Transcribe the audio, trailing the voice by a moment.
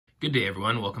Good day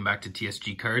everyone, welcome back to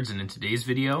TSG Cards, and in today's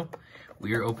video,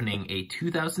 we are opening a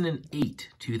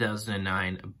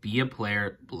 2008-2009 Be a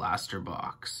Player Blaster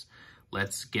Box.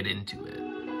 Let's get into it.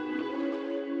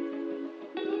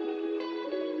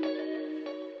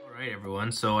 Alright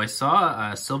everyone, so I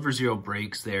saw Silverzero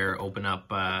Breaks there open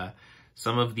up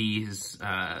some of these,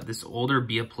 this older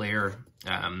Be a Player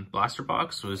blaster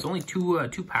box. So there's only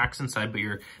two packs inside, but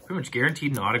you're pretty much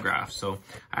guaranteed an autograph. So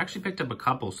I actually picked up a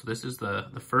couple. So this is the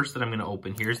first that I'm going to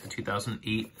open. Here's the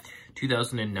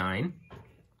 2008-2009.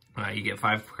 You get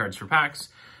 5 cards for packs.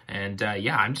 And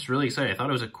yeah, I'm just really excited. I thought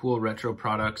it was a cool retro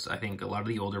products. I think a lot of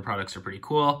the older products are pretty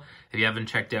cool. If you haven't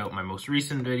checked out my most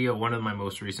recent video, one of my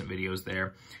most recent videos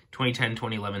there,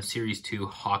 2010-2011 Series 2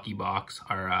 hockey box,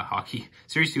 or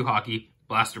Series 2 hockey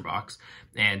blaster box,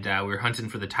 and we were hunting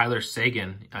for the Tyler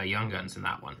Seguin Young Guns in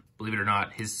that one. Believe it or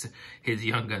not, his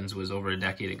Young Guns was over a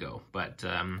decade ago. But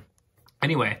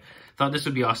anyway, thought this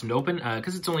would be awesome to open.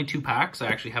 Because it's only 2 packs, I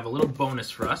actually have a little bonus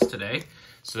for us today.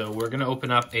 So we're going to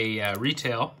open up a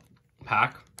retail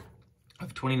pack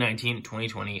of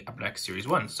 2019-2020 Upper Deck Series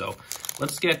 1. So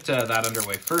let's get that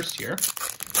underway first here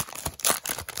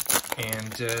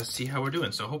and see how we're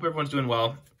doing. So hope everyone's doing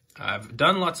well. I've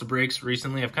done lots of breaks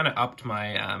recently. I've kind of upped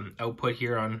my output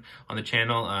here on the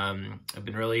channel. I've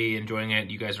been really enjoying it.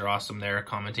 You guys are awesome there,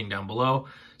 commenting down below.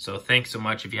 So thanks so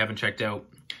much. If you haven't checked out,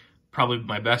 probably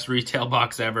my best retail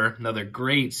box ever. Another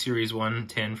great Series 1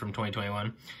 tin from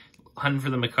 2021. Hunting for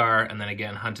the Makar, and then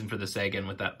again, hunting for the Sagan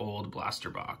with that old blaster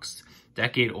box.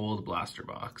 Decade-old blaster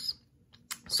box.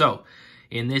 So,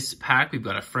 in this pack, we've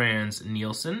got a Franz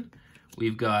Nielsen.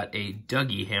 We've got a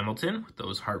Dougie Hamilton with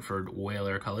those Hartford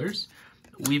Whaler colors.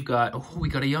 We've got, we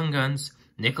got a Young Guns,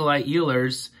 Nikolai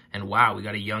Ehlers, and wow, we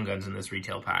got a Young Guns in this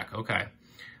retail pack. Okay.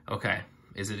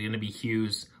 Is it going to be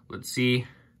Hughes? Let's see.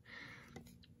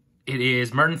 It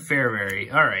is Martin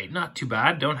Fairbury. All right, not too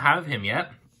bad. Don't have him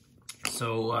yet.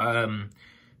 So,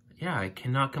 yeah, I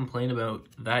cannot complain about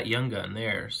that Young Gun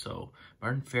there. So,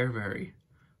 Martin Fairbury.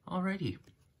 Alrighty.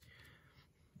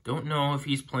 Don't know if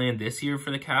he's playing this year for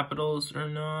the Capitals or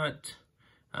not,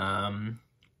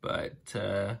 but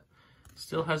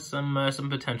still has some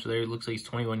potential there. He looks like he's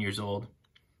 21 years old.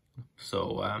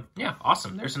 So, yeah,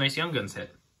 awesome. There's a nice Young Guns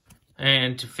hit.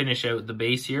 And to finish out the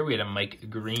base here, we had a Mike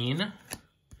Green,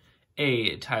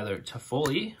 a Tyler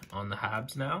Toffoli on the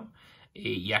Habs now,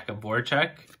 a Jakub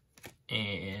Voracek,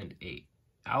 and a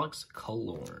Alex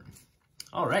Killorn.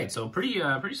 All right, so pretty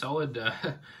solid,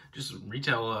 just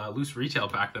retail, loose retail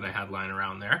pack that I had lying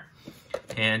around there.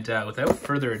 And without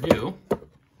further ado,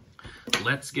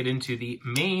 let's get into the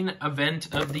main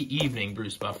event of the evening,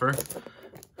 Bruce Buffer.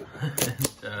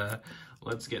 And,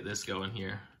 let's get this going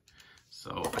here.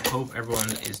 So I hope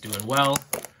everyone is doing well.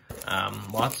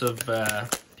 Lots of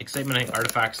excitement. I think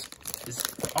Artifacts is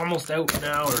almost out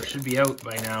now, or should be out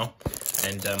by now,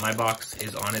 and my box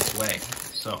is on its way.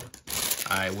 So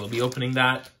I will be opening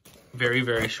that very,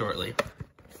 very shortly.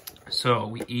 So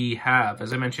we have,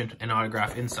 as I mentioned, an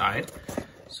autograph inside.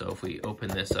 So if we open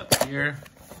this up here,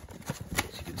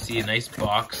 as you can see, a nice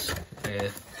box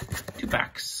with 2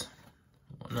 packs,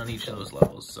 one on each of those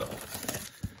levels. So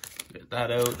get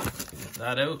that out, get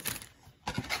that out.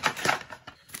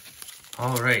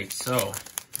 All right, so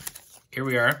here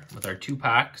we are with our 2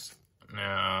 packs.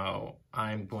 Now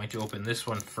I'm going to open this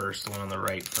one first, the one on the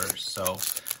right first. So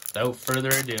without further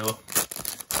ado,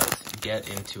 let's get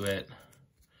into it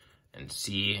and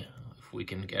see if we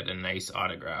can get a nice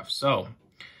autograph. So,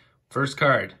 first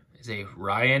card is a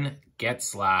Ryan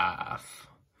Getzlaf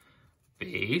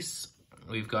base.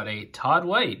 We've got a Todd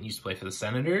White, used to play for the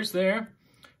Senators there.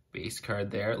 Base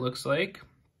card there, it looks like.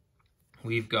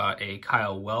 We've got a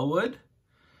Kyle Wellwood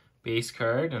base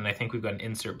card, and I think we've got an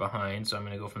insert behind, so I'm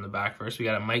going to go from the back first. We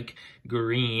got a Mike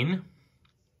Green.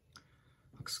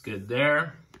 Looks good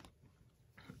there.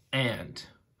 And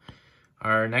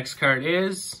our next card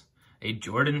is a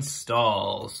Jordan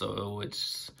Staal. So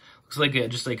it's looks like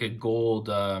just like a gold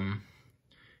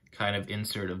kind of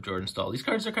insert of Jordan Staal. These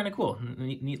cards are kind of cool,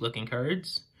 neat looking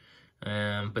cards.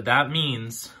 But that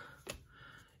means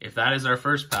if that is our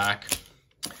first pack,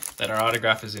 that our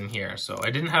autograph is in here. So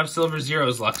I didn't have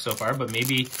Silverzero's luck so far, but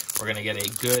maybe we're gonna get a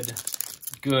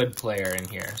good player in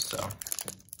here. So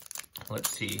let's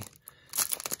see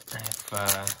if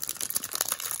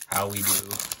how we do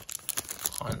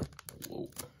on. Whoa.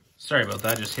 Sorry about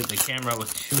that, just hit the camera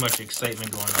with too much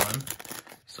excitement going on.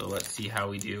 So let's see how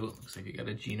we do. Looks like we got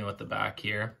a Gino at the back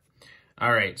here.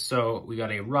 All right, so we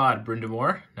got a Rod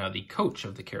Brind'Amour, now the coach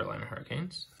of the Carolina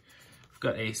Hurricanes. We've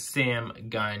got a Sam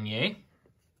Gagner.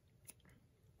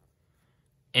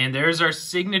 And there's our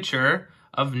signature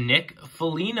of Nick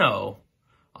Foligno.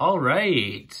 All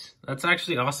right. That's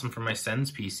actually awesome for my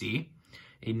Sens PC.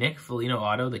 A Nick Foligno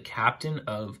auto, the captain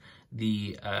of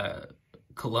the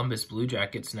Columbus Blue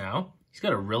Jackets now. He's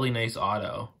got a really nice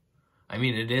auto. I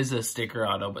mean, it is a sticker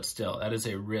auto, but still, that is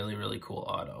a really, really cool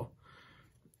auto.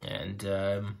 And,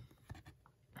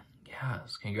 yeah,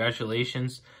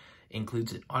 congratulations.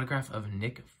 Includes an autograph of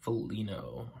Nick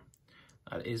Foligno.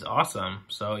 That is awesome.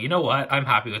 So, you know what? I'm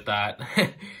happy with that.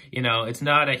 You know, it's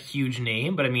not a huge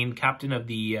name, but I mean, captain of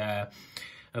the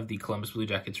Columbus Blue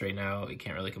Jackets right now, you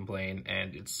can't really complain.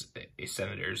 And it's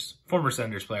a former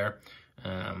Senators player.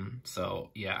 So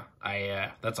yeah,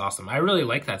 that's awesome. I really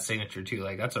like that signature too.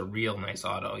 Like, that's a real nice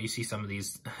auto. You see some of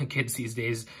these kids these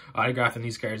days autographing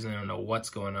these cards and they don't know what's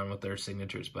going on with their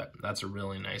signatures, but that's a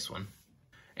really nice one.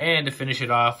 And to finish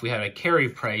it off, we had a Carey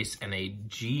Price and a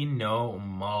Geno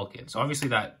Malkin. So obviously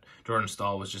that Jordan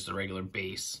Staal was just a regular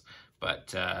base,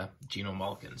 but Geno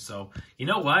Malkin. So you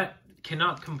know what?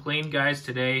 Cannot complain, guys,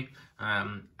 today.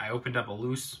 I opened up a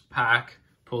loose pack,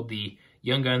 pulled the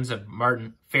Young Guns of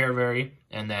Martin Fairbury,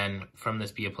 and then from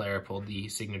this Be a Player, pulled the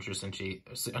signature essentially.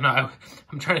 No,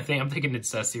 I'm trying to think. I'm thinking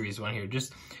it's Series 1 here.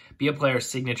 Just Be a Player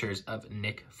signatures of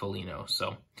Nick Foligno.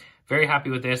 So very happy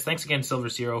with this. Thanks again,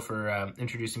 Silverzero, for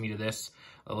introducing me to this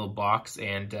little box.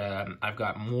 And I've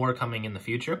got more coming in the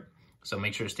future. So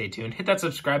make sure to stay tuned. Hit that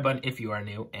subscribe button if you are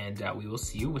new, and we will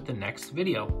see you with the next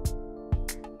video.